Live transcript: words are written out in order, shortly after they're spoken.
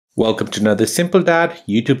Welcome to another Simple Dad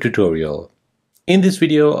YouTube tutorial. In this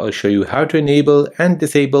video, I'll show you how to enable and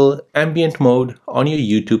disable ambient mode on your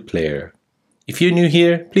YouTube player. If you're new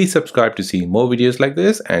here, please subscribe to see more videos like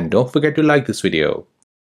this and don't forget to like this video.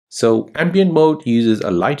 So ambient mode uses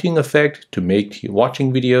a lighting effect to make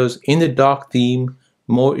watching videos in the dark theme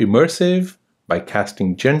more immersive by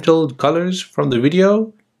casting gentle colors from the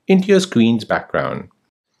video into your screen's background.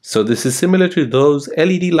 So this is similar to those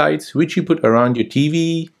LED lights which you put around your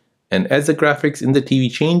TV, and as the graphics in the TV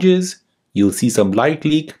changes, you'll see some light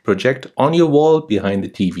leak project on your wall behind the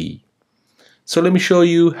TV. So let me show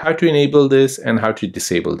you how to enable this and how to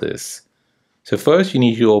disable this. So first you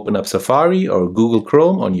need to open up Safari or Google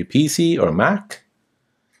Chrome on your PC or Mac.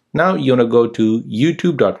 Now you want to go to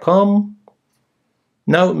youtube.com.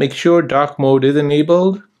 Now make sure dark mode is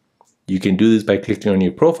enabled. You can do this by clicking on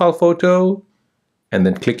your profile photo and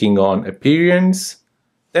then clicking on Appearance,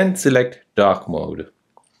 then select dark mode.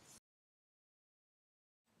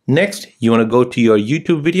 Next, you want to go to your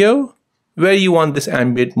YouTube video where you want this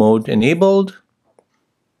ambient mode enabled.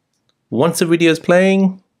 Once the video is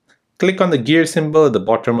playing, click on the gear symbol at the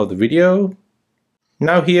bottom of the video.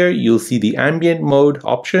 Now here you'll see the ambient mode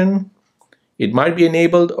option. It might be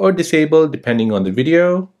enabled or disabled depending on the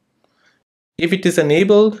video. If it is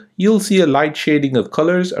enabled, you'll see a light shading of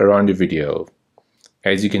colors around your video.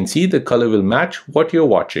 As you can see, the color will match what you're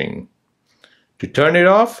watching. To turn it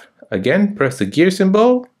off, again press the gear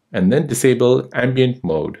symbol and then disable ambient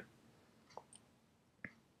mode.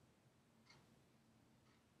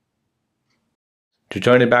 To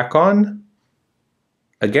turn it back on,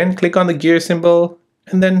 again click on the gear symbol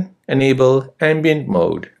and then enable ambient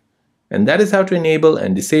mode. And that is how to enable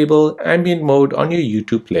and disable ambient mode on your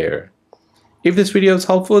YouTube player. If this video is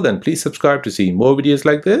helpful, then please subscribe to see more videos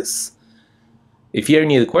like this. If you have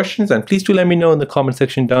any other questions, then please do let me know in the comment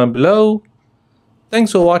section down below.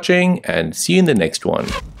 Thanks for watching and see you in the next one.